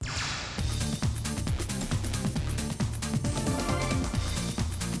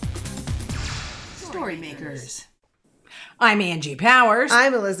Storymakers. I'm Angie Powers.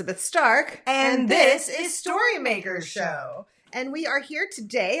 I'm Elizabeth Stark. And this is Storymakers Show. And we are here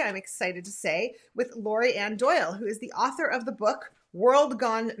today, I'm excited to say, with Lori Ann Doyle, who is the author of the book World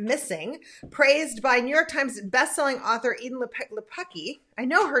Gone Missing, praised by New York Times bestselling author Eden Lepucki. I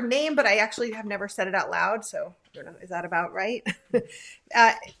know her name, but I actually have never said it out loud, so I don't know, is that about right?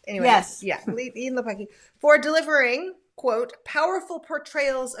 Anyway, yes. Yeah, Eden Lepucki, for delivering, quote, powerful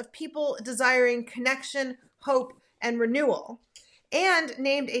portrayals of people desiring connection, hope, and renewal, and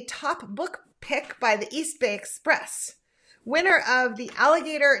named a top book pick by the East Bay Express. Winner of the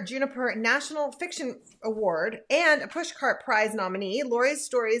Alligator Juniper National Fiction Award and a Pushcart Prize nominee, Lori's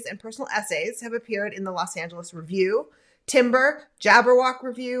stories and personal essays have appeared in the Los Angeles Review, Timber, Jabberwock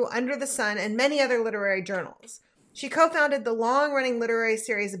Review, Under the Sun, and many other literary journals. She co-founded the long-running literary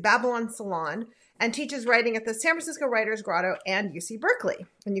series Babylon Salon and teaches writing at the San Francisco Writers Grotto and UC Berkeley.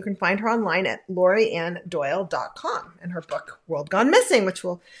 And you can find her online at lorianndoyle.com and her book, World Gone Missing, which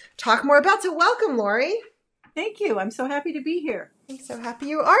we'll talk more about. So welcome, Lori. Thank you. I'm so happy to be here. I'm so happy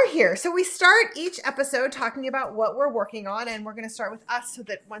you are here. So we start each episode talking about what we're working on, and we're going to start with us so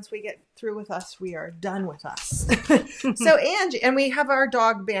that once we get through with us, we are done with us. So Angie, and we have our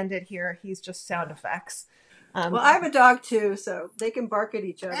dog Bandit here. He's just sound effects. Well, I have a dog too, so they can bark at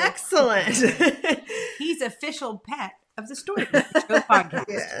each other. Excellent. He's official pet of the Storymakers Show podcast.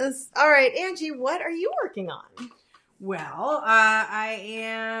 Yes. All right, Angie, what are you working on? Well, I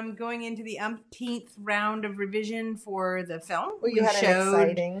am going into the umpteenth round of revision for the film. Well, you had an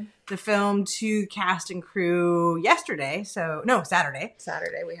exciting the film to cast and crew yesterday. Saturday.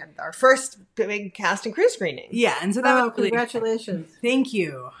 Saturday we had our first big cast and crew screening. Yeah, and so that was really congratulations. Thank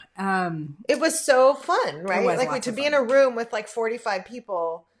you. It was so fun, right? Like to be in a room with like 45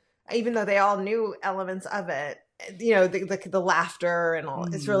 people, even though they all knew elements of it. You know, the laughter and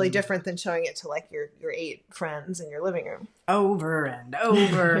all. It's really different than showing it to like your 8 friends in your living room. Over and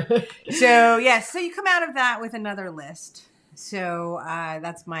over. So, yes. So you come out of that with another list. So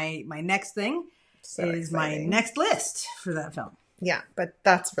that's my next thing my next list for that film. Yeah, but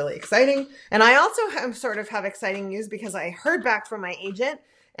that's really exciting. And I also have exciting news because I heard back from my agent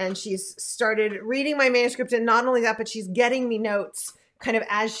and she's started reading my manuscript. And not only that, but she's getting me notes kind of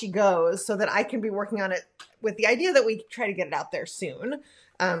as she goes so that I can be working on it with the idea that we try to get it out there soon,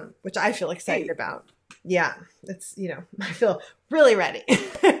 which I feel excited about. Yeah, it's, I feel really ready.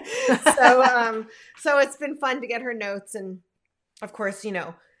 So it's been fun to get her notes. And of course,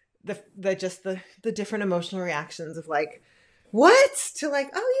 the different emotional reactions of like, what? To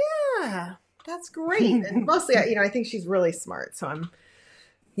like, oh yeah, that's great. And mostly, I think she's really smart. So I'm,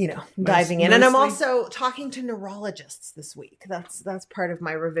 diving in. And I'm also talking to neurologists this week. That's part of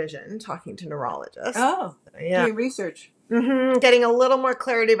my revision, talking to neurologists. Oh, yeah. Doing research. Mm-hmm. Getting a little more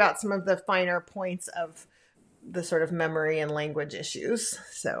clarity about some of the finer points of the sort of memory and language issues.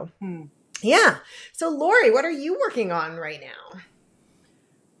 So, yeah. So, Lori, what are you working on right now?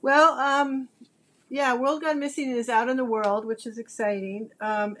 Well, World Gone Missing is out in the world, which is exciting.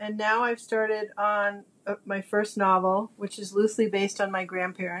 And now I've started on my first novel, which is loosely based on my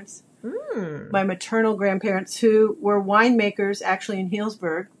grandparents, my maternal grandparents, who were winemakers actually in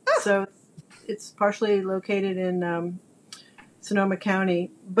Healdsburg. So it's partially located in Sonoma County.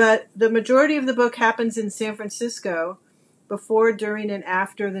 But the majority of the book happens in San Francisco before, during, and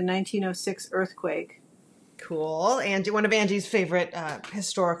after the 1906 earthquake. Cool. And one of Angie's favorite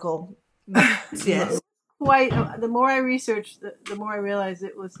historical yes. The more I researched, the more I realized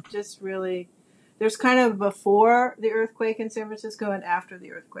it was just really... There's kind of before the earthquake in San Francisco and after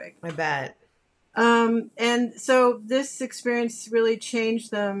the earthquake. I bet. And so this experience really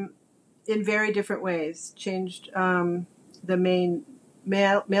changed them in very different ways. Changed the main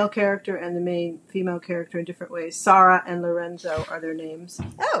male character and the main female character in different ways. Sarah and Lorenzo are their names.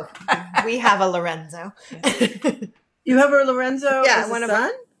 Oh, we have a Lorenzo. You have a Lorenzo as a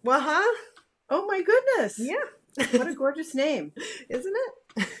son? Uh-huh. Oh, my goodness. Yeah. What a gorgeous name. Isn't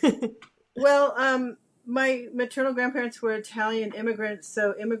it? Well, my maternal grandparents were Italian immigrants,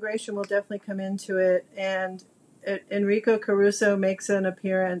 so immigration will definitely come into it. And Enrico Caruso makes an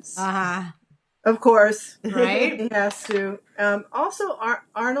appearance. Of course. Right? He has to. Also,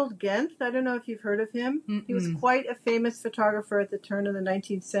 Arnold Genth, I don't know if you've heard of him. Mm-mm. He was quite a famous photographer at the turn of the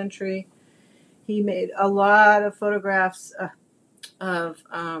 19th century. He made a lot of photographs of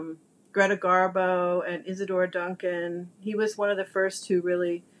Greta Garbo and Isadora Duncan. He was one of the first who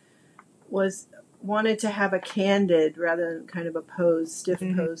really wanted to have a candid rather than kind of a stiff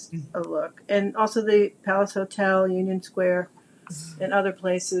posed look. And also the Palace Hotel, Union Square, and other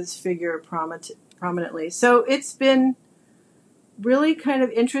places figure prominently. So it's been really kind of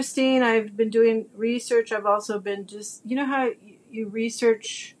interesting. I've been doing research. I've also been just, you know how you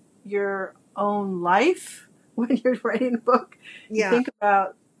research your own life when you're writing a book? You think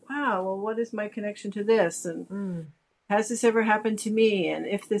about, wow, well, what is my connection to this? And has this ever happened to me? And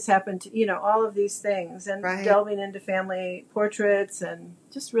if this happened to, all of these things, and delving into family portraits and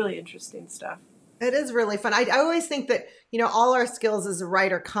just really interesting stuff. It is really fun. I always think that, all our skills as a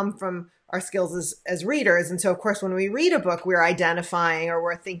writer come from our skills as readers. And so, of course, when we read a book, we're identifying or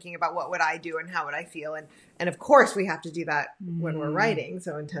we're thinking about what would I do and how would I feel. And of course, we have to do that when we're writing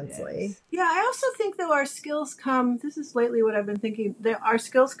so intensely. Yes. Yeah, I also think, though, our skills this is lately what I've been thinking, that our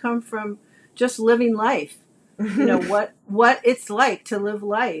skills come from just living life. What it's like to live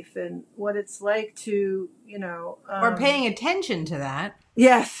life and what it's like to, or paying attention to that.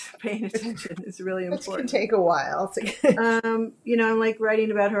 Yes, paying attention is really important. Which can take a while to get. I'm like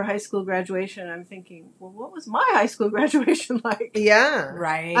writing about her high school graduation. I'm thinking, well, what was my high school graduation like? Yeah.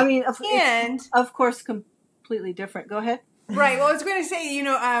 Right. I mean, of course, completely different. Go ahead. Right. Well, I was going to say,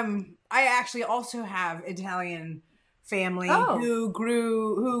 I actually also have Italian family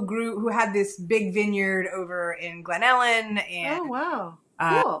who had this big vineyard over in Glen Ellen, and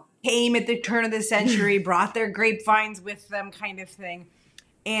cool. Came at the turn of the century, brought their grapevines with them, kind of thing.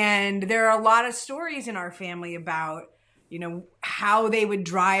 And there are a lot of stories in our family about, how they would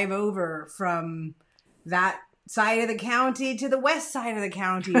drive over from that side of the county to the west side of the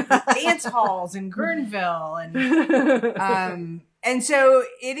county, dance halls in Guerneville, and so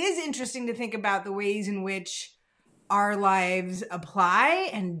it is interesting to think about the ways in which our lives apply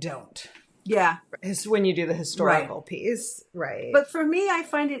and don't. Yeah. It's when you do the historical piece. Right. But for me, I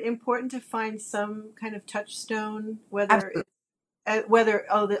find it important to find some kind of touchstone, this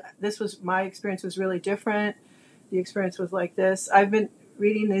was, my experience was really different. The experience was like this. I've been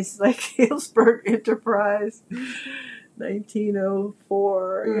reading this, like, Hillsburg Enterprise,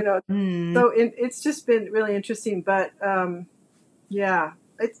 1904, So it's just been really interesting. But, yeah.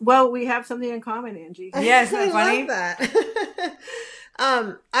 We have something in common, Angie. Yes, that's funny. I love that.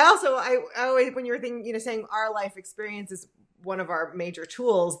 I always, when you were saying our life experience is one of our major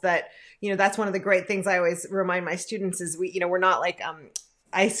tools, that, that's one of the great things I always remind my students is we're not like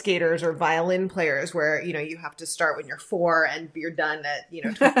ice skaters or violin players where, you have to start when you're 4 and you're done at,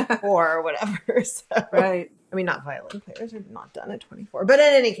 24 or whatever. So, right. I mean, not violin players are not done at 24, but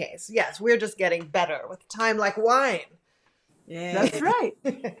in any case, yes, we're just getting better with time like wine. Yeah, that's right.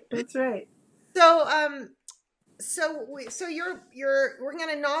 That's right. So, so you're working on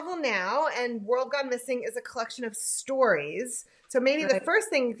a novel now, and World Gone Missing is a collection of stories. So maybe the first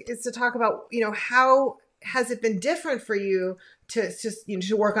thing is to talk about, how has it been different for you to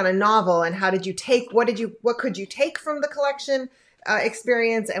work on a novel, and what could you take from the collection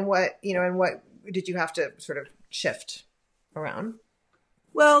experience, and what did you have to sort of shift around?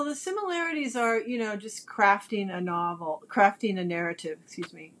 Well, the similarities are, just crafting a narrative,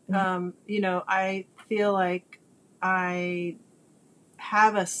 excuse me. I feel like I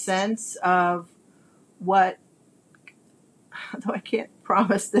have a sense of what, though I can't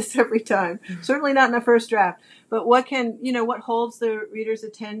promise this every time, certainly not in the first draft, but what holds the reader's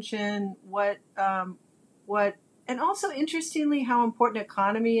attention, and also interestingly, how important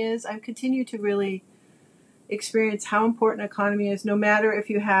economy is. I continue to really experience how important economy is, no matter if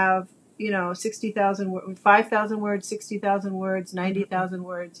you have, 60,000, 5,000 words, 60,000 words, 90,000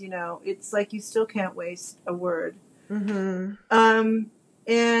 words, it's like you still can't waste a word. Mm-hmm.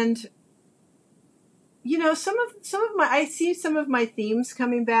 And, I see some of my themes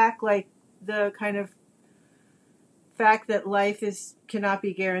coming back, like the kind of fact that life cannot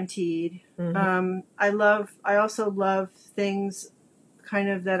be guaranteed. Mm-hmm. I also love things kind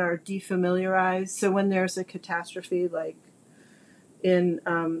of that are defamiliarized. So when there's a catastrophe, like in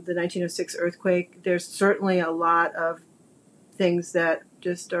the 1906 earthquake, there's certainly a lot of things that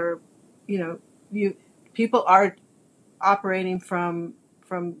just are, people are operating from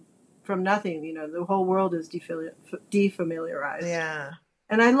nothing. The whole world is defamiliarized. Yeah.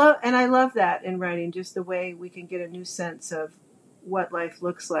 And I love that in writing, just the way we can get a new sense of what life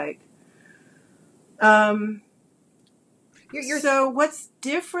looks like. So what's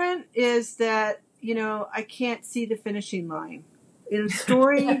different is that, I can't see the finishing line. In a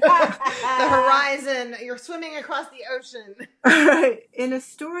story, the horizon, you're swimming across the ocean. Right. In a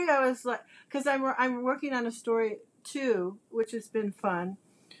story, I was like, because I'm working on a story too, which has been fun.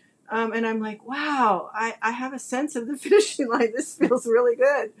 And I'm like, wow, I have a sense of the finishing line. This feels really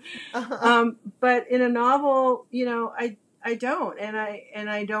good. Uh-huh. But in a novel, I don't, and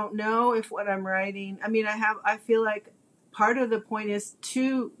I don't know if what I'm writing. I mean, I feel like part of the point is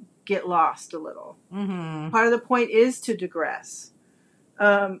to get lost a little. Mm-hmm. Part of the point is to digress,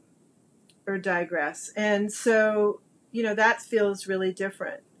 or digress. And so, that feels really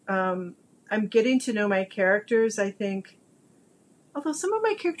different. I'm getting to know my characters, I think, although some of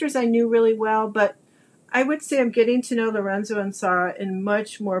my characters I knew really well, but I would say I'm getting to know Lorenzo and Sarah in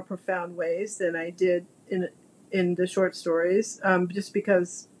much more profound ways than I did in the short stories, just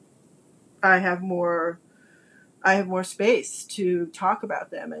because I have more space to talk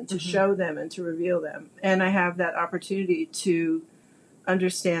about them and to show them and to reveal them, and I have that opportunity to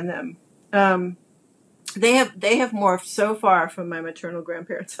understand them. They have morphed so far from my maternal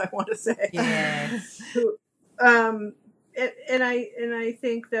grandparents, I want to say. Yes. And I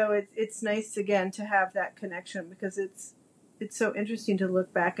think though it's nice again to have that connection, because it's so interesting to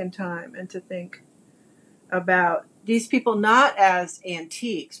look back in time and to think about these people not as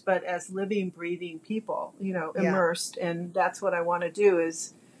antiques but as living, breathing people, immersed. And that's what I want to do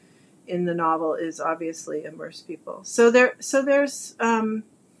is in the novel is obviously immerse people. So there's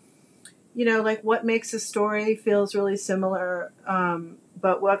like what makes a story feels really similar,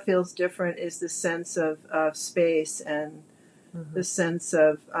 but what feels different is the sense of space and the sense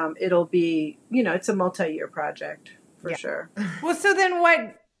of it'll be, it's a multi-year project for sure. Well, so then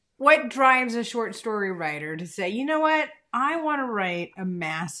what drives a short story writer to say, you know what, I want to write a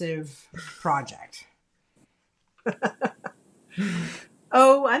massive project?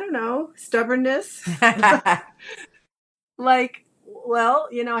 Oh, I don't know, stubbornness. Like, well,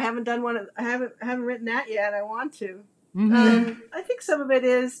 I haven't done one. I haven't written that yet. I want to. I think some of it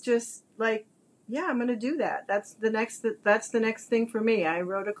is just like, yeah, I'm going to do that. That's the next thing for me. I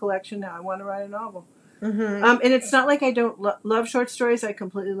wrote a collection. Now I want to write a novel. And it's not like I don't love short stories. I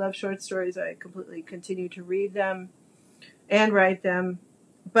completely love short stories. I completely continue to read them and write them.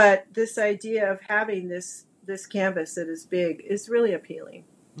 But this idea of having this canvas that is big is really appealing.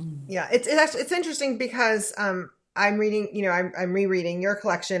 Yeah, it's actually interesting because I'm reading, I'm rereading your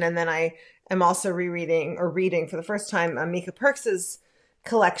collection, and then I am also reading for the first time Mika Perks's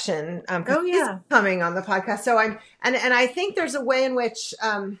collection. He's coming on the podcast. So I think there's a way in which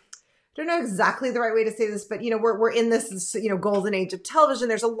I don't know exactly the right way to say this, but we're in this golden age of television.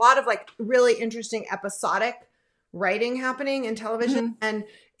 There's a lot of like really interesting episodic writing happening in television, and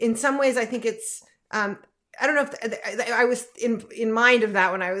in some ways, I think it's. I don't know if I was in mind of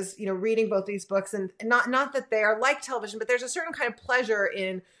that when I was, reading both these books, and not that they are like television, but there's a certain kind of pleasure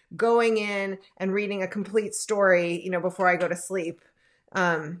in going in and reading a complete story, before I go to sleep.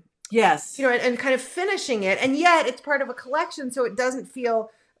 Yes. And kind of finishing it. And yet it's part of a collection, so it doesn't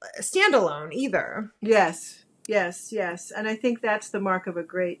feel standalone either. Yes. And I think that's the mark of a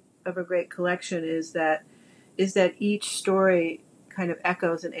great collection is that each story kind of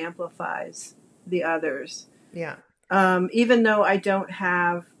echoes and amplifies the others. Yeah. Even though I don't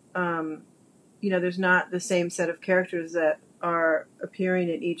have, there's not the same set of characters that are appearing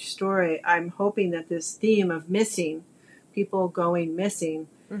in each story, I'm hoping that this theme of missing, people going missing,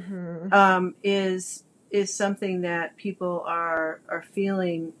 is something that people are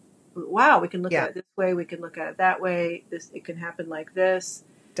feeling, wow, we can look at it this way, we can look at it that way, it can happen like this.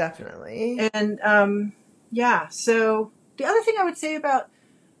 Definitely. And, so the other thing I would say about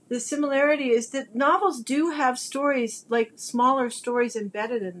the similarity is that novels do have stories, like smaller stories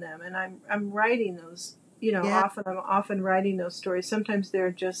embedded in them, and I'm writing those. I'm often writing those stories. Sometimes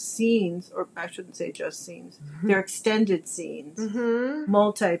they're just scenes, or I shouldn't say just scenes. They're extended scenes,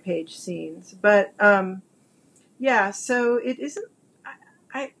 multi-page scenes. But so it isn't.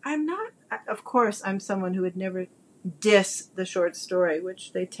 I'm not. Of course, I'm someone who would never diss the short story,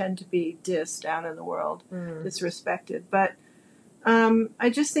 which they tend to be dissed out in the world, disrespected, but.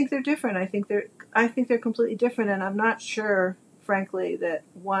 I just think they're different. I think they're completely different, and I'm not sure, frankly, that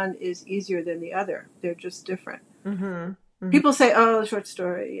one is easier than the other. They're just different. People say, "Oh, the short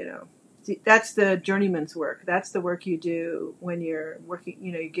story," See, that's the journeyman's work. That's the work you do when you're working.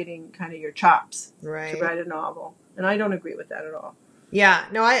 You're getting kind of your chops to write a novel, and I don't agree with that at all. Yeah,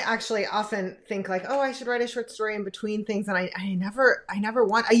 no, I actually often think like, oh, I should write a short story in between things, and I never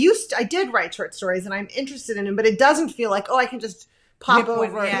want. I did write short stories, and I'm interested in them, but it doesn't feel like, oh, I can just pop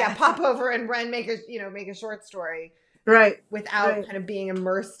over and make a short story, right, without kind of being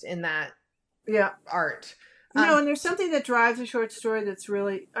immersed in that art. And there's something that drives a short story that's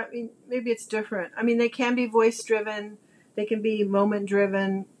really, I mean, maybe it's different. I mean, they can be voice driven, they can be moment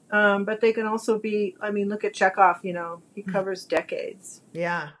driven. But they can also be, I mean, look at Chekhov, he covers decades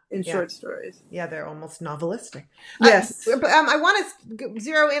in short stories. Yeah, they're almost novelistic. Yes. I want to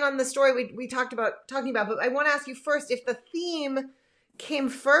zero in on the story we talking about, but I want to ask you first if the theme came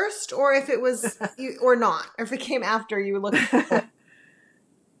first or if it was, or not, or if it came after you looked at it.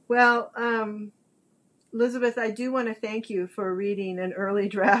 Well, Elizabeth, I do want to thank you for reading an early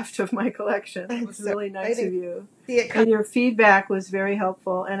draft of my collection. It was really nice of you. And your feedback was very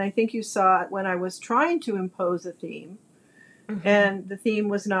helpful. And I think you saw it when I was trying to impose a theme, and the theme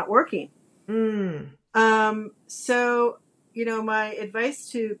was not working. So, my advice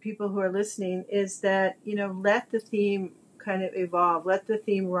to people who are listening is that, let the theme kind of evolve. Let the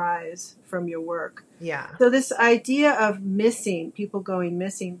theme rise from your work. Yeah. So this idea of missing, people going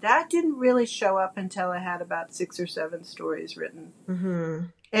missing, that didn't really show up until I had about 6 or 7 stories written.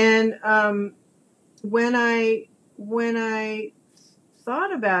 And when I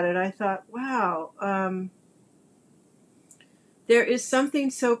thought about it, I thought, wow, there is something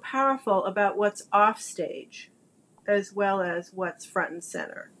so powerful about what's off stage as well as what's front and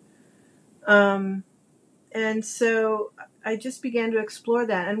center. And so I just began to explore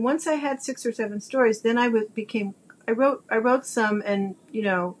that. And once I had 6 or 7 stories, then I wrote some and,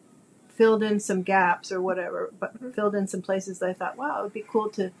 filled in some gaps or whatever, but filled in some places that I thought, wow, it would be cool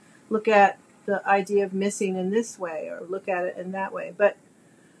to look at the idea of missing in this way or look at it in that way. But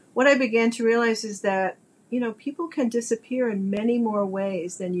what I began to realize is that, people can disappear in many more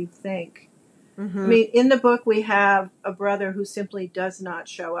ways than you think. I mean, in the book, we have a brother who simply does not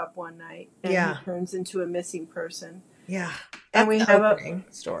show up one night and he turns into a missing person. Yeah. And we have a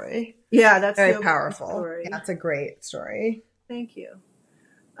story. Yeah, that's very powerful. Story. Yeah, that's a great story. Thank you.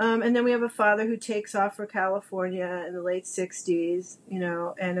 And then we have a father who takes off for California in the late 60s,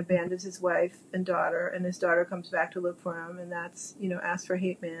 and abandons his wife and daughter, and his daughter comes back to look for him, and that's, Ask for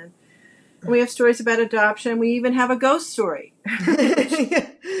Hate Man. And we have stories about adoption. We even have a ghost story,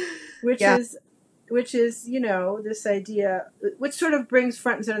 which is, this idea, which sort of brings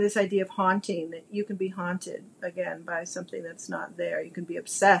front and center this idea of haunting, that you can be haunted, again, by something that's not there. You can be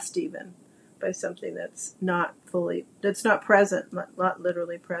obsessed even by something that's not present, not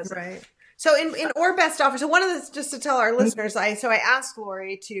literally present. Right. So in Or Best Offer, so one of the, just to tell our listeners, I asked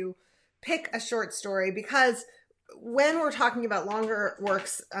Lori to pick a short story because when we're talking about longer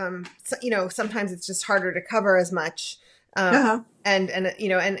works, sometimes it's just harder to cover as much. And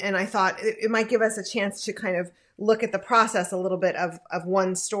I thought it might give us a chance to kind of look at the process a little bit of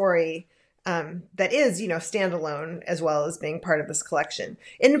one story that is, standalone as well as being part of this collection.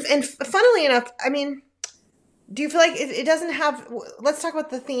 And funnily enough, I mean, do you feel like it doesn't have, let's talk about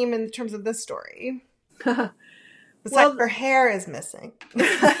the theme in terms of this story. Her hair is missing.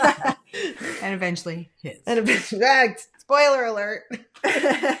 And eventually his. Spoiler alert.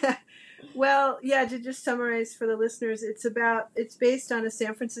 Well, yeah, to just summarize for the listeners, it's based on a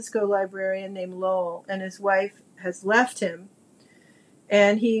San Francisco librarian named Lowell, and his wife has left him,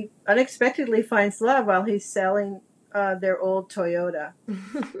 and he unexpectedly finds love while he's selling their old Toyota.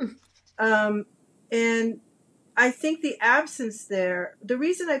 And I think the absence there, the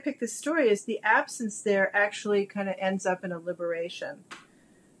reason I picked this story is the absence there actually kind of ends up in a liberation.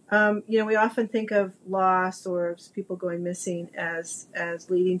 We often think of loss or people going missing as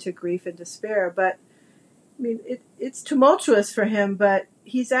leading to grief and despair, but I mean, it's tumultuous for him, but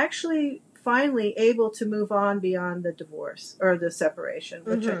he's actually finally able to move on beyond the divorce or the separation,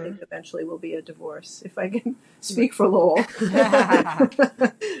 which I think eventually will be a divorce, if I can speak for Lowell.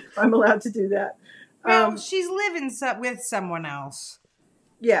 I'm allowed to do that. Well, she's living with someone else.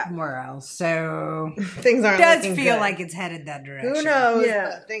 Yeah. Somewhere else. So things aren't looking feel good. like it's headed that direction. Who knows?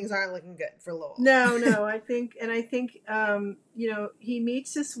 Yeah. But things aren't looking good for Lowell. No, I think, he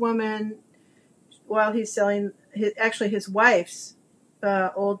meets this woman while he's selling his wife's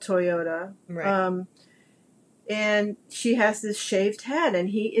old Toyota. Right. And she has this shaved head, and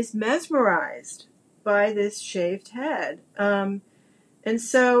he is mesmerized by this shaved head. And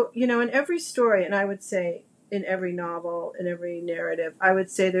so, in every story, and I would say in every novel, in every narrative, I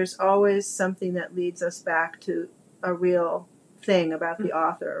would say there's always something that leads us back to a real thing about the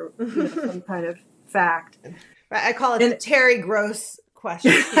author, some kind of fact. Right, I call it the Terry Gross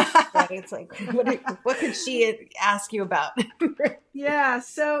question. Right? It's like, what could she ask you about? Yeah,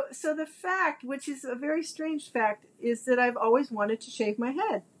 so the fact, which is a very strange fact, is that I've always wanted to shave my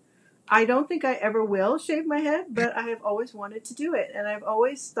head. I don't think I ever will shave my head, but I have always wanted to do it. And I've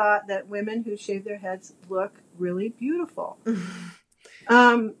always thought that women who shave their heads look really beautiful.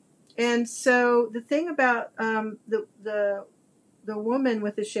 And so the thing about the woman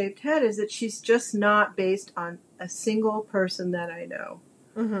with the shaved head is that she's just not based on a single person that I know.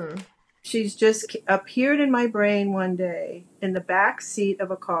 Mm-hmm. She's just appeared in my brain one day in the back seat of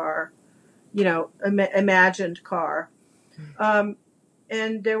a car, imagined car.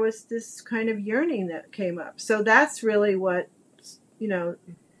 And there was this kind of yearning that came up. So that's really what,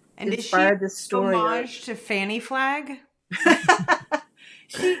 inspired this story. Homage to Fanny Flag?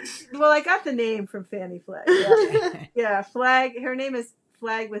 Well, I got the name from Fannie Flagg. Yeah, yeah, Flagg. Her name is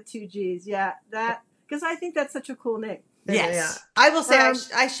Flagg with 2 G's. Yeah, that because I think that's such a cool name. Yes. Yeah. I will say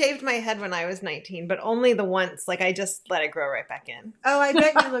I shaved my head when I was 19, but only the once. Like I just let it grow right back in. Oh, I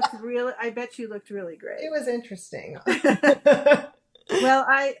bet you looked really great. It was interesting. Well,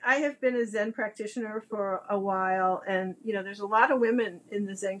 I have been a Zen practitioner for a while, and there's a lot of women in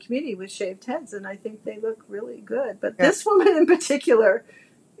the Zen community with shaved heads, and I think they look really good. But this woman in particular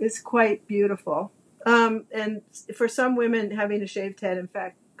is quite beautiful. And for some women, having a shaved head, in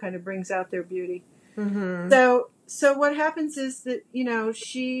fact, kind of brings out their beauty. Mm-hmm. So what happens is that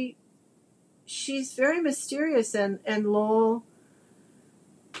she's very mysterious, and Lowell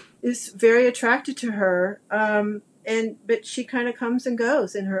is very attracted to her. But she kind of comes and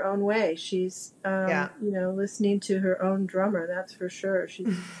goes in her own way. She's listening to her own drummer, that's for sure.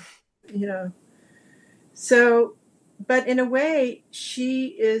 She's so, but in a way, she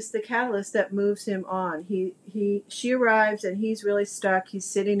is the catalyst that moves him on. She arrives and he's really stuck. He's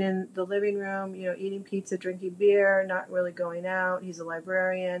sitting in the living room, eating pizza, drinking beer, not really going out. He's a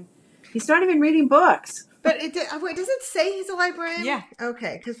librarian. He's not even reading books. But does it say he's a librarian? Yeah.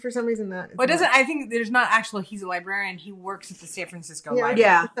 Okay, because for some reason that... Well, it doesn't... I think there's not actually he's a librarian. He works at the San Francisco Library.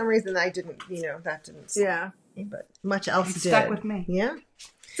 Yeah. For some reason I didn't, that didn't... Yeah. But much else did. Stuck with me. Yeah.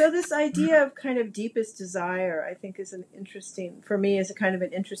 So this idea of kind of deepest desire, I think is an interesting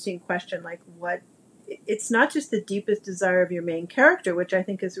question. Like it's not just the deepest desire of your main character, which I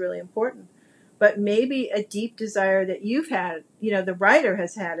think is really important, but maybe a deep desire that you've had, the writer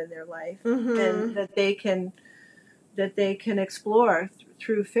has had in their life, mm-hmm. and that they can explore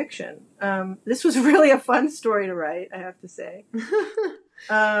through fiction. This was really a fun story to write, I have to say.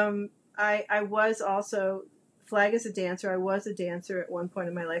 I was also, Flagg is a dancer. I was a dancer at one point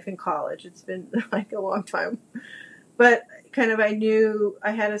in my life in college. It's been like a long time. But kind of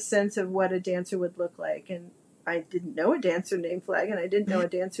I had a sense of what a dancer would look like. And I didn't know a dancer named Flagg, and I didn't know a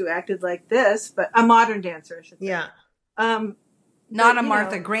dancer who acted like this, but a modern dancer, I should say. Yeah. Not a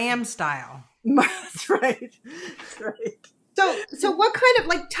Martha Graham style. That's right. That's right. So what kind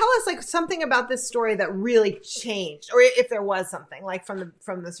of, tell us something about this story that really changed, or if there was something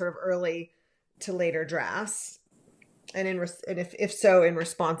from the sort of early to later drafts, and if so, in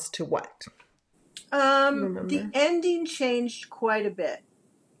response to what? The ending changed quite a bit.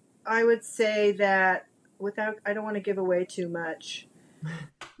 I would say that I don't want to give away too much,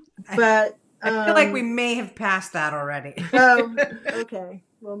 but I feel like we may have passed that already. Oh, okay.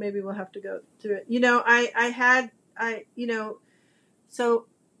 Well, maybe we'll have to go through it. So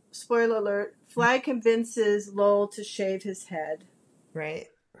spoiler alert, Flagg convinces Lowell to shave his head. Right.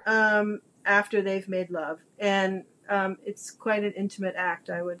 After they've made love. And it's quite an intimate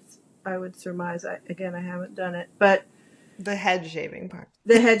act, I would surmise. I haven't done it. But the head shaving part.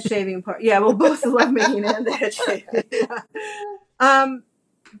 The head shaving part. Yeah, well, both the lovemaking and the head shaving. Yeah.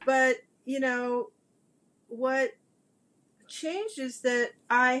 But, what changed is that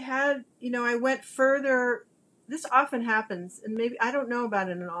I went further. This often happens, and maybe I don't know about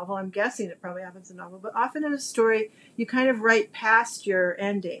it in a novel. I'm guessing it probably happens in a novel, but often in a story, you kind of write past your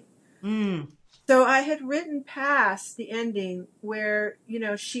ending. Mm. So I had written past the ending where,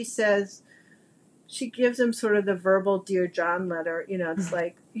 she says, she gives him sort of the verbal Dear John letter. It's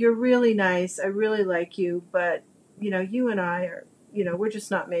like, you're really nice. I really like you, but, you and I are, we're just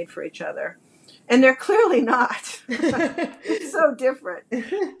not made for each other. And they're clearly not. It's so different.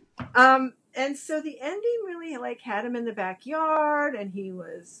 And so the ending really had him in the backyard, and he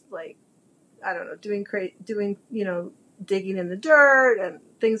was I don't know, doing digging in the dirt and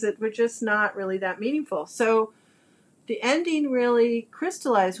things that were just not really that meaningful. So the ending really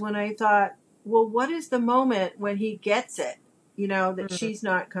crystallized when I thought, well, what is the moment when he gets it, that mm-hmm. she's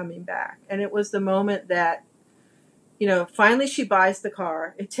not coming back? And it was the moment that, finally she buys the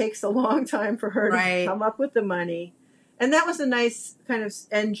car. It takes a long time for her to come up with the money. And that was a nice kind of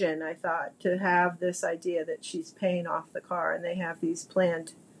engine, I thought, to have this idea that she's paying off the car, and they have these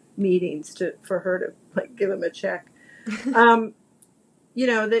planned meetings for her to give him a check.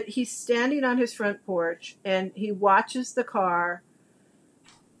 That he's standing on his front porch and he watches the car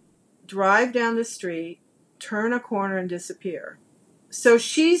drive down the street, turn a corner, and disappear. So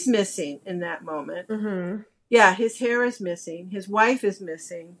she's missing in that moment. Mm-hmm. Yeah, his hair is missing. His wife is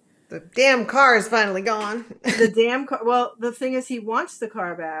missing. The damn car is finally gone. The damn car. Well, the thing is, he wants the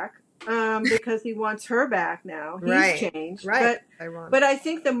car back because he wants her back now. He's changed. Right. But I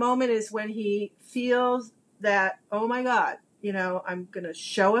think the moment is when he feels that, oh my God, I'm going to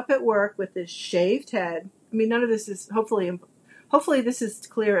show up at work with this shaved head. I mean, none of this is hopefully this is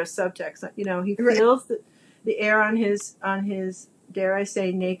clear as subtext. He feels the air on his dare I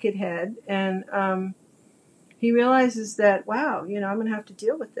say, naked head. And he realizes that, wow, I'm going to have to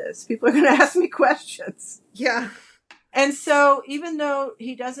deal with this. People are going to ask me questions. Yeah. And so even though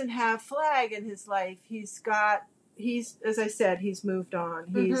he doesn't have Flag in his life, he's, as I said, he's moved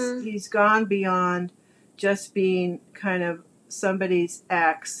on. He's gone beyond just being kind of somebody's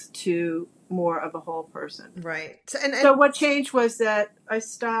ex to more of a whole person. Right. So what changed was that I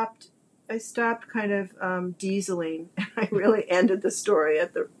stopped kind of dieseling. I really ended the story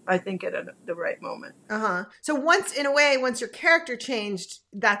at the right moment. So once your character changed,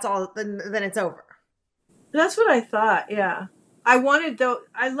 that's all. Then it's over. That's what I thought. Yeah, I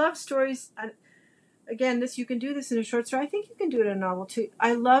love stories. Again, you can do this in a short story. I think you can do it in a novel too.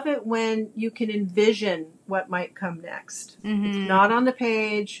 I love it when you can envision what might come next. Mm-hmm. It's not on the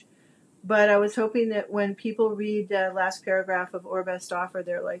page, but I was hoping that when people read the last paragraph of Or Best Offer,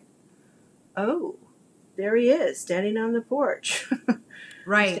 they're like, oh, there he is, standing on the porch.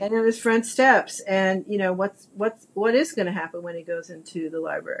 Right. Standing on his front steps. And, what is going to happen when he goes into the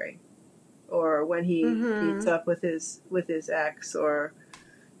library? Or when he meets up with his ex? Or,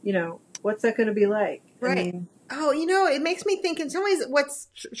 what's that going to be like? Right. I mean, it makes me think in some ways what's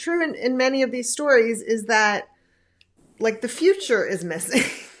true in many of these stories is that, like, the future is missing.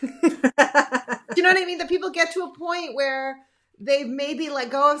 Do you know what I mean? That people get to a point where they've maybe let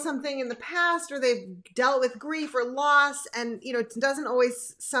go of something in the past, or they've dealt with grief or loss, and it doesn't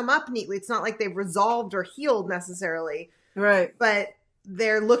always sum up neatly. It's not like they've resolved or healed necessarily, right? But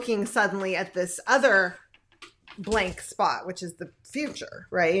they're looking suddenly at this other blank spot, which is the future,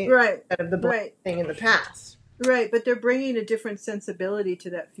 right? Right. Instead of the blank thing in the past, right? But they're bringing a different sensibility to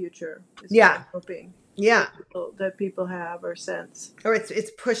that future. Yeah, I'm hoping. Yeah, that people have or sense, or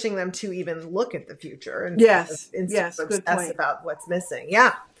it's pushing them to even look at the future and yes, good point about what's missing.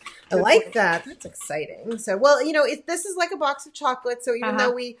 Yeah, I like that. That's exciting. So, well, this is like a box of chocolates. So even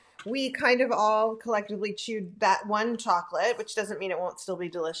though we kind of all collectively chewed that one chocolate, which doesn't mean it won't still be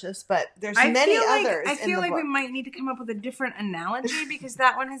delicious, but there's many others. I feel like we might need to come up with a different analogy because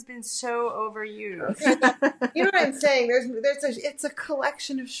that one has been so overused. Okay, you know what I'm saying? It's a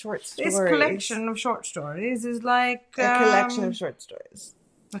collection of short stories. This collection of short stories is like a collection of short stories.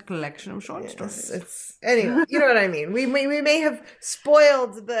 A collection of short stories. Anyway, you know what I mean. We may have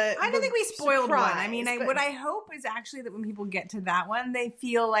spoiled the. I don't think we spoiled surprise, one. I mean, what I hope is actually that when people get to that one, they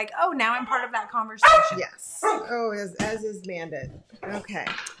feel like, oh, now I'm part of that conversation. Yes. Oh, as is Bandit. Okay.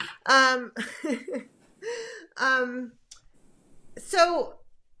 So,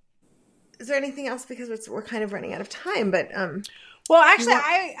 is there anything else? Because we're kind of running out of time, but well, actually,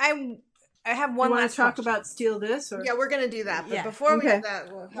 I have one last talk question. about Steal This? Or? Yeah, we're going to do that. But before we do that,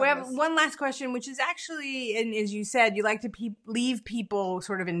 we have one last question, which is actually, and as you said, you like to leave people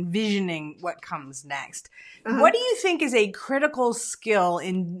sort of envisioning what comes next. What do you think is a critical skill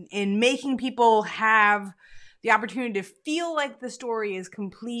in making people have the opportunity to feel like the story is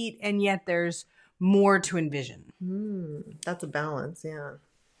complete and yet there's more to envision? That's a balance, yeah.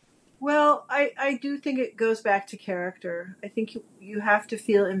 Well, I do think it goes back to character. I think you have to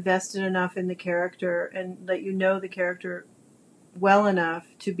feel invested enough in the character and that the character well enough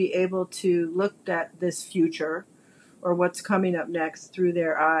to be able to look at this future or what's coming up next through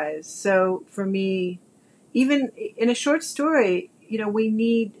their eyes. So for me, even in a short story,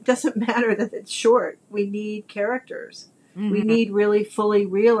 it doesn't matter that it's short. We need characters. Mm-hmm. We need really fully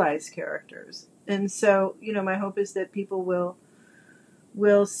realized characters. And so, my hope is that people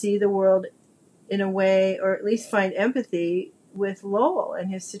will see the world in a way, or at least find empathy with Lowell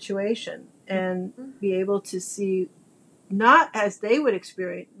and his situation, and be able to see not as they would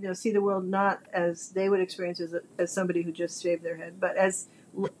experience, see the world not as they would experience as somebody who just shaved their head, but as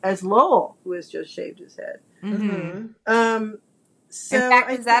Lowell, who has just shaved his head. Mm-hmm. So in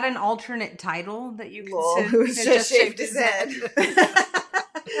fact, is that an alternate title that you consider? Who has just shaved his head?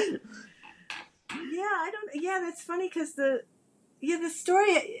 That's funny because the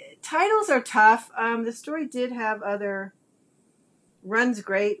story titles are tough. The story did have other. Runs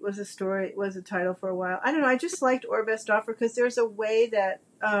Great was a title for a while. I don't know. I just liked Or Best Offer because there's a way that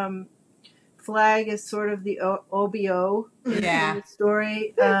Flag is sort of the OBO in the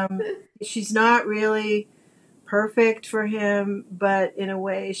story. She's not really perfect for him, but in a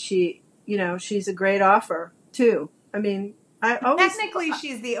way she's a great offer too. I mean, technically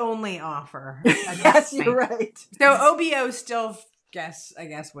she's the only offer. Yes, you're right. So OBO still I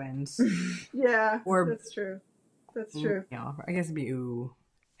guess wins. Yeah, that's true. That's true. Yeah, I guess it'd be ooh.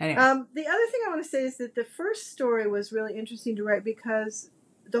 Anyway. The other thing I want to say is that the first story was really interesting to write because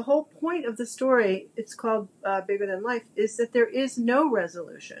the whole point of the story, it's called Bigger Than Life, is that there is no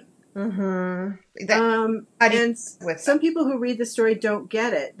resolution. Mm-hmm. How do you And with some that? people who read the story don't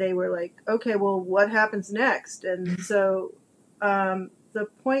get it. They were like, okay, well, what happens next? And so the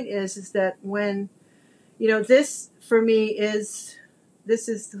point is that when, this for me this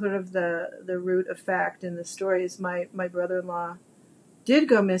is sort of the root of fact in the story is my brother-in-law did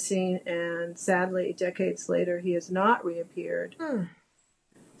go missing, and sadly, decades later, he has not reappeared. Hmm.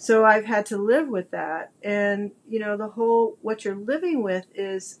 So I've had to live with that. And, what you're living with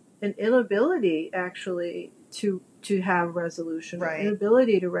is an inability actually to have resolution, Right. an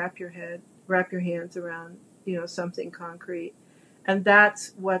inability to wrap your hands around, something concrete. And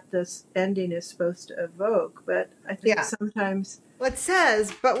that's what this ending is supposed to evoke. But I think Yeah. sometimes Well, it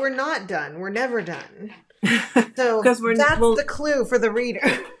says, but we're not done. We're never done. So because that's the clue for the reader.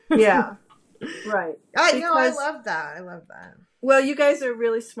 yeah, right. I know. I love that. I love that. Well, you guys are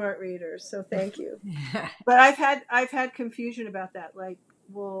really smart readers, so thank you. But I've had confusion about that. Like,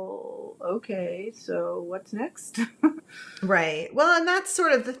 well, okay, so what's next? Right. Well, and that's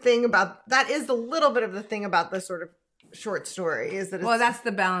sort of the thing about that is a little bit of the thing about this sort of short story is that well, that's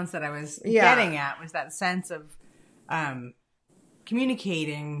the balance that I was Yeah. getting at, was that sense of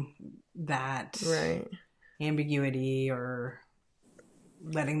communicating that right. ambiguity or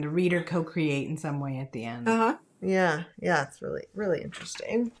letting the reader co-create in some way at the end. Uh-huh. Yeah. Yeah. It's really, really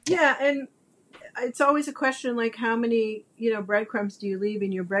interesting. Yeah, and it's always a question like how many, breadcrumbs do you leave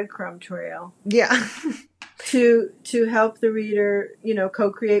in your breadcrumb trail Yeah. to help the reader,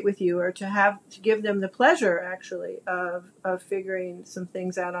 co-create with you, or to give them the pleasure actually of figuring some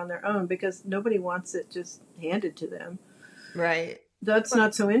things out on their own, because nobody wants it just handed to them. Right. That's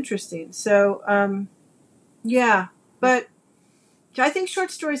not so interesting. So, yeah, but I think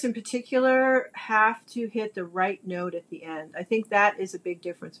short stories in particular have to hit the right note at the end. I think that is a big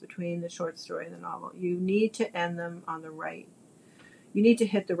difference between the short story and the novel. You need to end them on you need to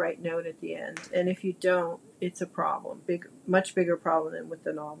hit the right note at the end. And if you don't, it's a problem. Much bigger problem than with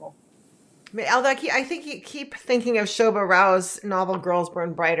the novel. Although I think you keep thinking of Shobha Rao's novel Girls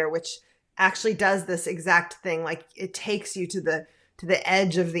Burn Brighter, which actually does this exact thing. Like it takes you to the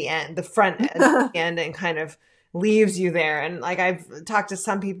edge of the end, the front edge of the end, and kind of leaves you there. And like I've talked to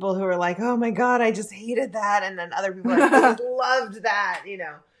some people who are like, oh my God, I just hated that. And then other people are like, I just loved that,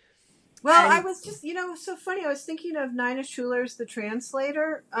 Well, And- I was just, it was so funny. I was thinking of Nina Schuler's The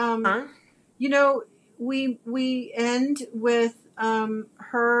Translator. Huh? We end with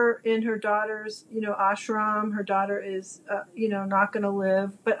her in her daughter's, ashram. Her daughter is, not going to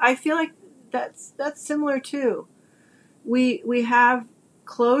live. But I feel like that's similar too. We have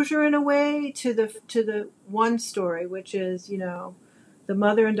closure in a way to the one story, which is, the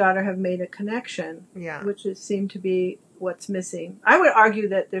mother and daughter have made a connection, Yeah. which seemed to be what's missing. I would argue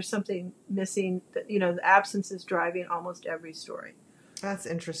that there's something missing that, the absence is driving almost every story. That's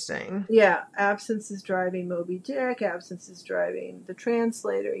interesting. Yeah, absence is driving Moby Dick, absence is driving The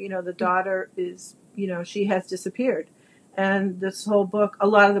Translator. The daughter is, she has disappeared. And this whole book, a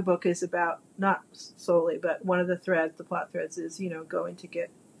lot of the book is about, not solely, but one of the plot threads is, going to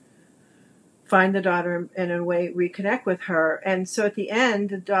find the daughter and in a way reconnect with her. And so at the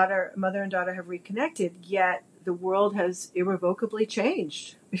end, mother and daughter have reconnected, yet the world has irrevocably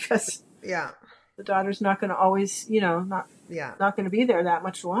changed because Yeah. the daughter's not going to always, not going to be there that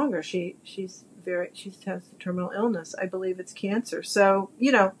much longer. She has terminal illness. I believe it's cancer. So,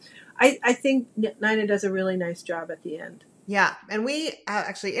 I think Nina does a really nice job at the end. Yeah. And we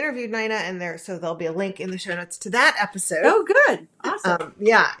actually interviewed Nina so there'll be a link in the show notes to that episode. Oh, good. Awesome.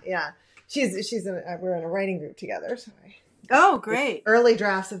 Yeah. We're in a writing group together. So Oh, great. Early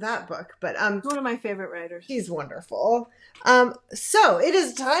drafts of that book, but one of my favorite writers. She's wonderful. So it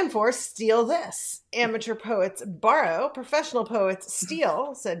is time for Steal This. Amateur poets borrow, professional poets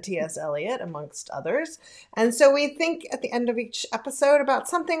steal, said T.S. Eliot, amongst others. And so we think at the end of each episode about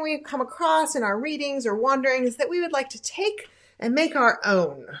something we've come across in our readings or wanderings that we would like to take and make our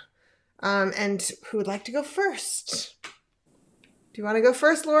own. And who would like to go first? Do you want to go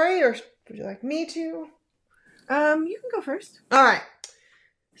first, Lori, or would you like me to? You can go first. All right.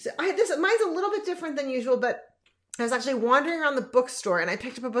 So mine's a little bit different than usual, but I was actually wandering around the bookstore and I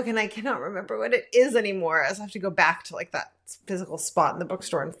picked up a book and I cannot remember what it is anymore. I have to go back to like that physical spot in the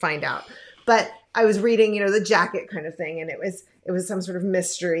bookstore and find out. But I was reading, the jacket kind of thing, and it was some sort of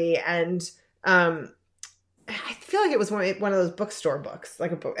mystery, and I feel like it was one of those bookstore books,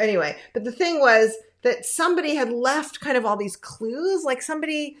 like a book. Anyway, but the thing was that somebody had left kind of all these clues, like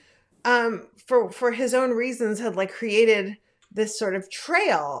somebody for his own reasons had like created this sort of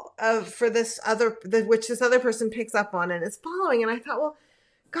trail which this other person picks up on and is following. And I thought, well,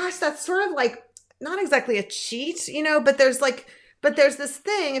 gosh, that's sort of like not exactly a cheat, but there's like But there's this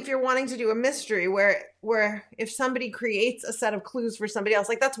thing, if you're wanting to do a mystery, where if somebody creates a set of clues for somebody else,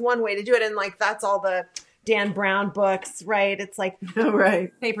 like that's one way to do it, and like that's all the Dan Brown books, right? It's like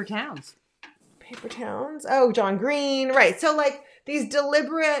Right. Paper Towns. Paper Towns. Oh, John Green, right? So like these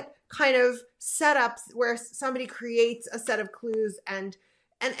deliberate kind of setups where somebody creates a set of clues, and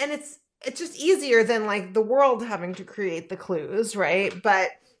it's just easier than like the world having to create the clues, right?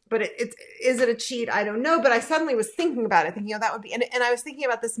 But it's is it a cheat? I don't know. But I suddenly was thinking about it, thinking, oh, that would be, and I was thinking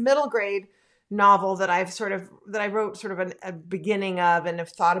about this middle grade novel that I wrote sort of a beginning of and have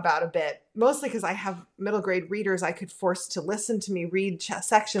thought about a bit, mostly because I have middle grade readers I could force to listen to me read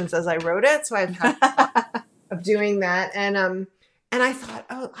sections as I wrote it. So I've had thought of doing that, and I thought,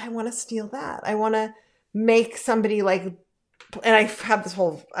 oh, I want to steal that. I want to make somebody like, and I have this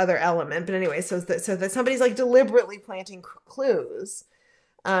whole other element, but anyway, so that somebody's like deliberately planting clues.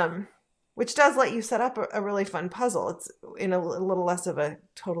 Which does let you set up a really fun puzzle. It's in a little less of a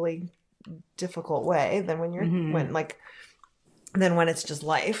totally difficult way than when you're when it's just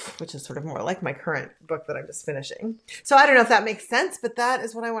life, which is sort of more like my current book that I'm just finishing. So I don't know if that makes sense, but that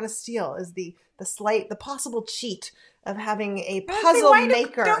is what I want to steal, is the possible cheat of having a puzzle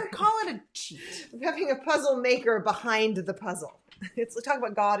maker. Don't call it a cheat. Having a puzzle maker behind the puzzle. It's talk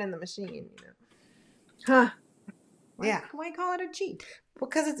about God in the machine, you know. Huh. Yeah. Why call it a cheat?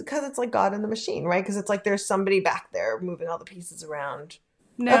 Because it's like God in the machine, right? Because it's like there's somebody back there moving all the pieces around.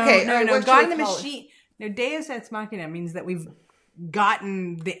 No, okay, no, right, no. what God should in we the call it? machine. No, Deus Ex Machina means that we've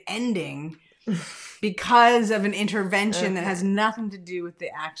gotten the ending because of an intervention that has nothing to do with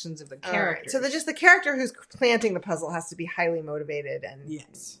the actions of the character. Right. So just the character who's planting the puzzle has to be highly motivated and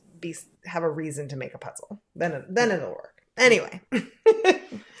have a reason to make a puzzle. Then it'll work. Anyway.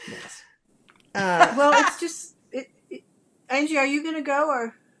 Yes. Well, it's just Angie, are you going to go,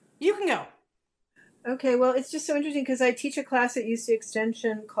 or You can go. Okay, well, it's just so interesting because I teach a class at UC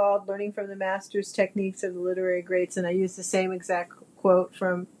Extension called Learning from the Masters Techniques of the Literary Greats, and I use the same exact quote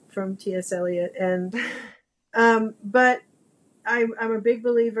from T.S. Eliot. And but I'm a big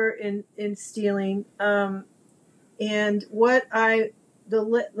believer in stealing. And what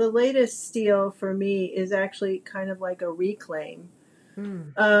the latest steal for me is actually kind of like a reclaim.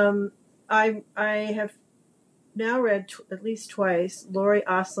 I have now read at least twice Laurie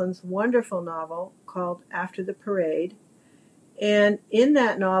Oslin's wonderful novel called After the Parade. And in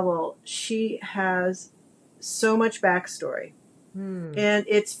that novel, she has so much backstory. And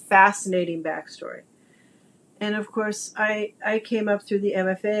it's fascinating backstory. And of course, I came up through the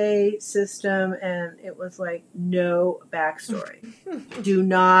MFA system, and it was like, no backstory. Do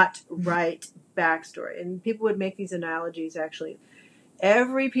not write backstory. And people would make these analogies, actually.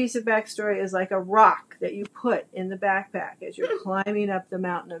 Every piece of backstory is like a rock that you put in the backpack as you're climbing up the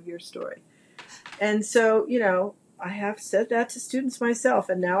mountain of your story. And so, I have said that to students myself,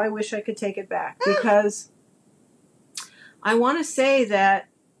 and now I wish I could take it back, because I want to say that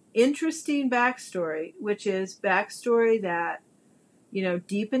interesting backstory, which is backstory that,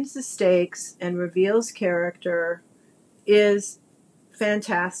 deepens the stakes and reveals character, is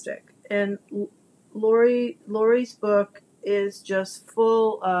fantastic. And Laurie's book is just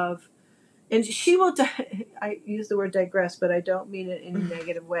full of, and she will, I use the word digress, but I don't mean it in a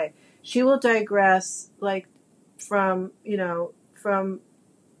negative way. She will digress, like, from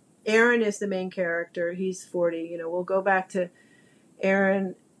Aaron is the main character. He's 40. We'll go back to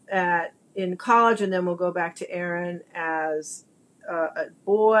Aaron in college, and then we'll go back to Aaron as a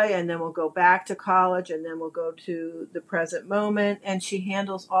boy, and then we'll go back to college, and then we'll go to the present moment. And she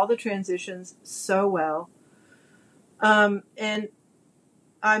handles all the transitions so well. And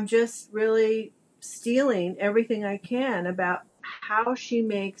I'm just really stealing everything I can about how she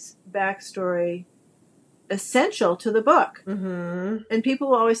makes backstory essential to the book. Mm-hmm. And people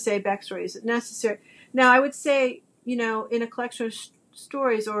will always say backstory isn't necessary. Now, I would say, in a collection of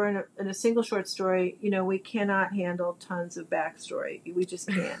stories or in a single short story, we cannot handle tons of backstory. We just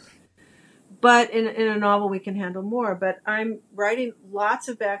can't. But in a novel, we can handle more. But I'm writing lots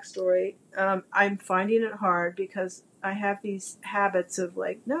of backstory. I'm finding it hard because I have these habits of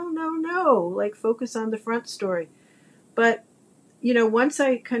like, no, like focus on the front story. But, once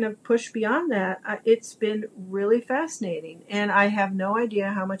I kind of push beyond that, it's been really fascinating. And I have no idea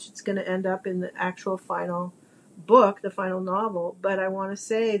how much it's going to end up in the actual final book, the final novel. But I want to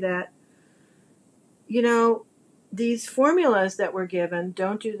say that, these formulas that we're given,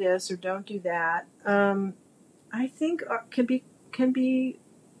 don't do this or don't do that, I think can be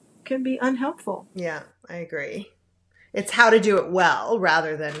unhelpful. Yeah, I agree. It's how to do it well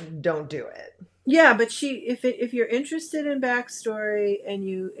rather than don't do it. Yeah, but if you're interested in backstory and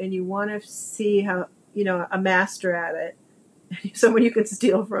you want to see how, a master at it, someone you can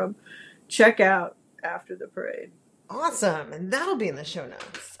steal from, check out after the parade. Awesome. And that'll be in the show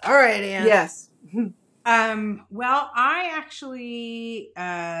notes. All right, Anne. Yes. Well, I actually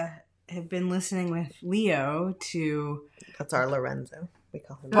have been listening with Leo to That's our Lorenzo. We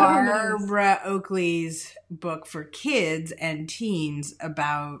call him Barbara Oakley's book for kids and teens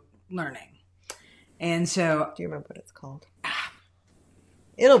about learning. And so, do you remember what it's called?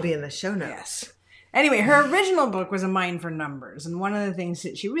 It'll be in the show notes. Yes. Anyway, her original book was A Mind for Numbers. And one of the things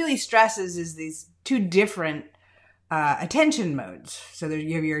that she really stresses is these two different attention modes. So there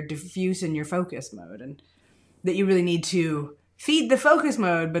you have your diffuse and your focus mode. And that you really need to feed the focus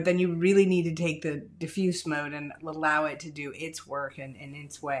mode, but then you really need to take the diffuse mode and allow it to do its work in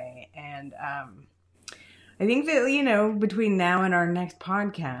its way. And I think that, between now and our next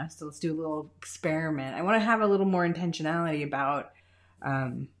podcast, let's do a little experiment. I want to have a little more intentionality about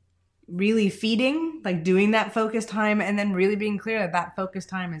really feeding, like doing that focus time, and then really being clear that focus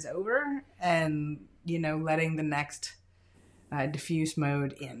time is over, and letting the next diffuse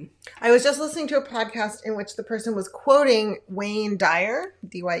mode in. I was just listening to a podcast in which the person was quoting Wayne Dyer,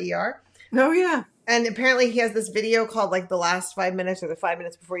 Dyer. Oh yeah. And apparently he has this video called like the last 5 minutes, or the 5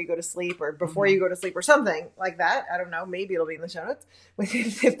 minutes before you go to sleep, or before you go to sleep, or something like that. I don't know. Maybe it'll be in the show notes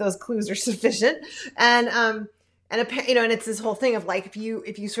if those clues are sufficient. And it's this whole thing of like, if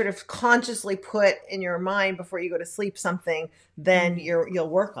you sort of consciously put in your mind before you go to sleep something, then you'll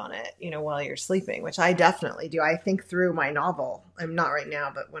work on it, while you're sleeping, which I definitely do. I think through my novel. I'm not right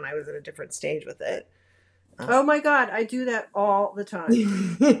now, but when I was at a different stage with it. Oh my God, I do that all the time.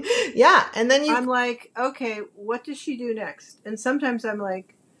 Yeah. And then I'm like, okay, what does she do next? And sometimes I'm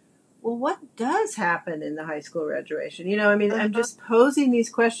like, well, what does happen in the high school graduation? I'm just posing these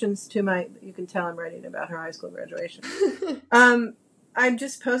questions to you can tell I'm writing about her high school graduation. I'm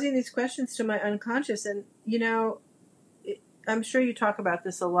just posing these questions to my unconscious. And, I'm sure you talk about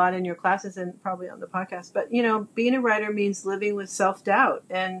this a lot in your classes and probably on the podcast, but, being a writer means living with self-doubt.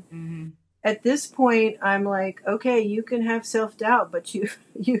 And at this point, I'm like, okay, you can have self-doubt, but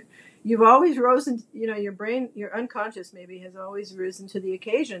you've always risen, your brain, your unconscious maybe has always risen to the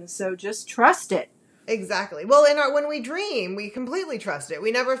occasion. So just trust it. Exactly. Well, when we dream, we completely trust it.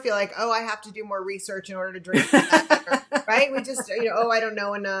 We never feel like, oh, I have to do more research in order to dream better, right? We just, I don't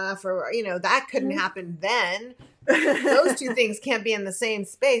know enough, or, that couldn't happen then. Those two things can't be in the same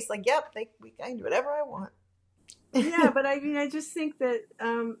space. Like, yep, I can do whatever I want. Yeah, but I just think that,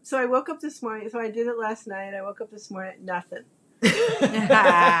 so I woke up this morning, so I did it last night. I woke up this morning, nothing.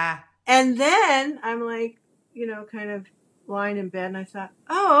 And then I'm like, kind of lying in bed, and I thought,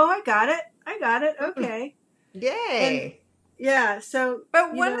 oh, I got it. Okay. Yay. So,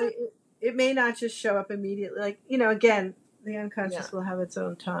 but it may not just show up immediately. Like, again, the unconscious will have its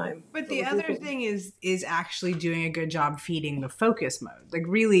own time. But the other thing is actually doing a good job feeding the focus mode. Like,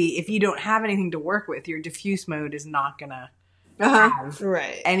 really, if you don't have anything to work with, your diffuse mode is not going to have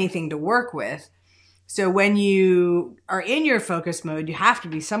anything to work with. So when you are in your focus mode, you have to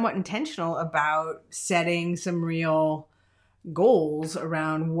be somewhat intentional about setting some real goals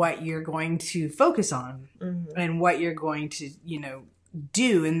around what you're going to focus on and what you're going to,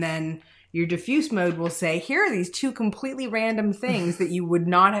 do. And then your diffuse mode will say, here are these two completely random things that you would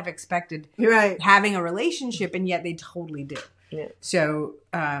not have expected having a relationship, and yet they totally do. Yeah. So,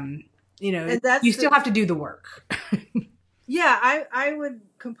 you still have to do the work. Yeah, I would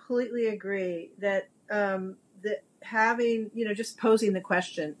completely agree that that having, just posing the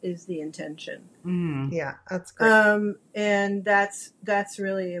question is the intention. Yeah, that's great. And that's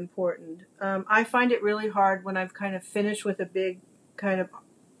really important. I find it really hard when I've kind of finished with a big kind of,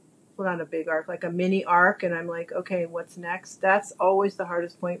 well, not a big arc, like a mini arc, and I'm like, okay, what's next? That's always the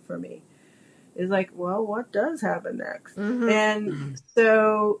hardest point for me. Is like, well, what does happen next? And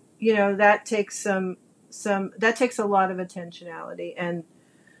so, that takes that takes a lot of intentionality. And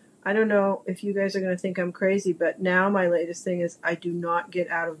I don't know if you guys are going to think I'm crazy, but now my latest thing is I do not get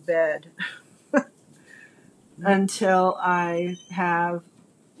out of bed until I have,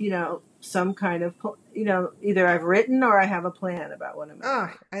 some kind of, either I've written or I have a plan about what I'm doing. Oh,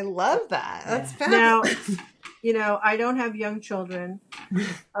 I love that. That's fabulous. Now, I don't have young children,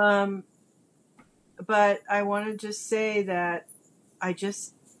 but I want to just say that I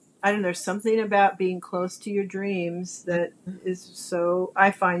don't know, there's something about being close to your dreams that is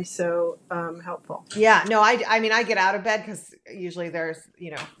I find so helpful. Yeah, no, I mean, I get out of bed because usually there's,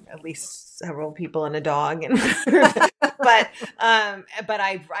 at least several people and a dog, and but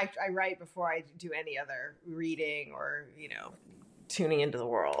I write before I do any other reading or, tuning into the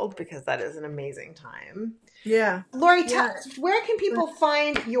world, because that is an amazing time. Yeah. Lori, where can people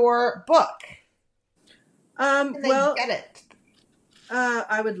find your book? Well, get it?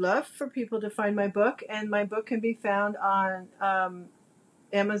 I would love for people to find my book, and my book can be found on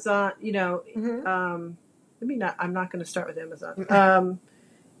Amazon. Maybe not. I'm not going to start with Amazon.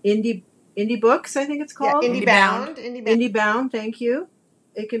 Indie Books, I think it's called. Indie Bound. Indie Bound. Thank you.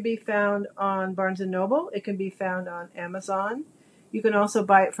 It can be found on Barnes and Noble. It can be found on Amazon. You can also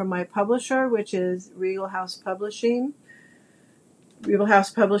buy it from my publisher, which is Regal House Publishing.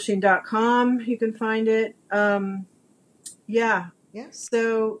 RegalHousePublishing.com. You can find it.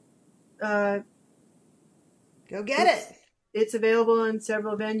 So, go get it. It's available in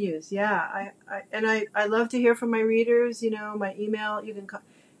several venues. Yeah, I love to hear from my readers. My email.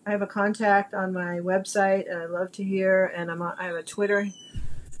 I have a contact on my website, and I love to hear. And I have a Twitter.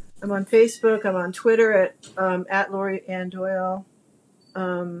 I'm on Facebook. I'm on Twitter at Lori Ann Doyle.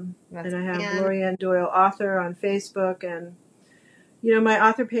 And I have Lori Ann Doyle author on Facebook, and my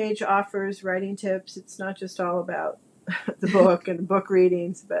author page offers writing tips. It's not just all about the book and book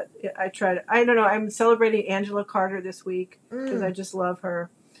readings, but I don't know. I'm celebrating Angela Carter this week because I just love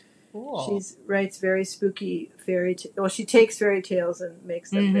her. Cool. She writes very spooky fairy tales. Well, she takes fairy tales and makes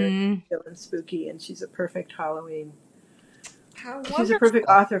them very real and spooky, and she's a perfect Halloween. She's a perfect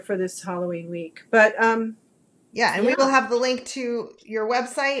author for this Halloween week. But we will have the link to your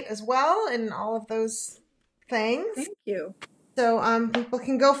website as well and all of those things. Thank you. So people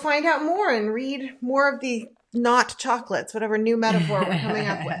can go find out more and read more of the not chocolates, whatever new metaphor we're coming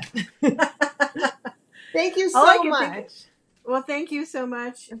up with. Thank you so much. Well, thank you so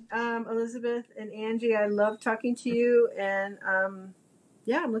much, Elizabeth and Angie. I love talking to you, and I'm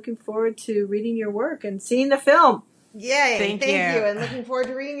looking forward to reading your work and seeing the film. Yay! Thank you, and looking forward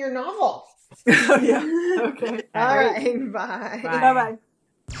to reading your novel. Oh yeah. Okay. All right. Bye. Bye. Bye.